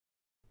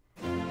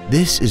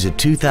This is a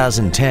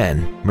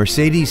 2010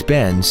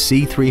 Mercedes-Benz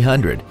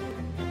C300.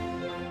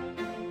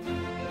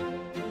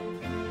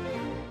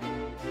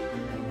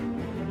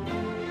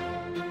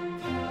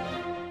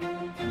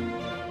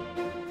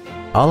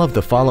 All of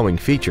the following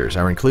features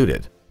are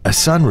included: a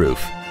sunroof,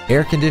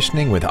 air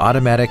conditioning with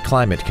automatic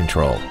climate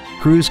control,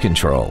 cruise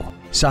control,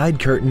 side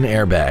curtain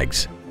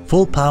airbags,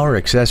 full power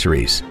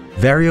accessories,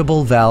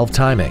 variable valve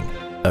timing,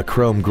 a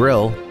chrome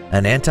grille,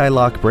 an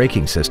anti-lock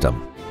braking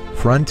system,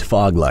 front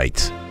fog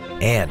lights,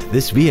 and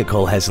this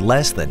vehicle has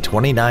less than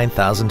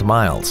 29,000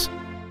 miles.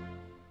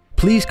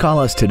 Please call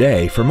us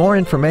today for more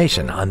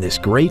information on this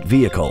great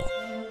vehicle.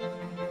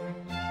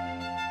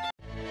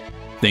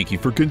 Thank you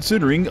for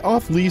considering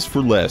off-lease for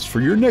less for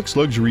your next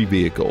luxury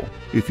vehicle.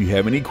 If you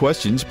have any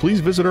questions, please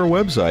visit our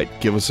website,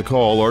 give us a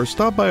call, or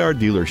stop by our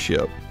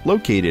dealership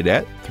located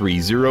at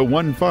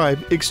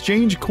 3015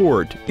 Exchange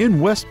Court in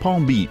West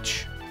Palm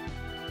Beach.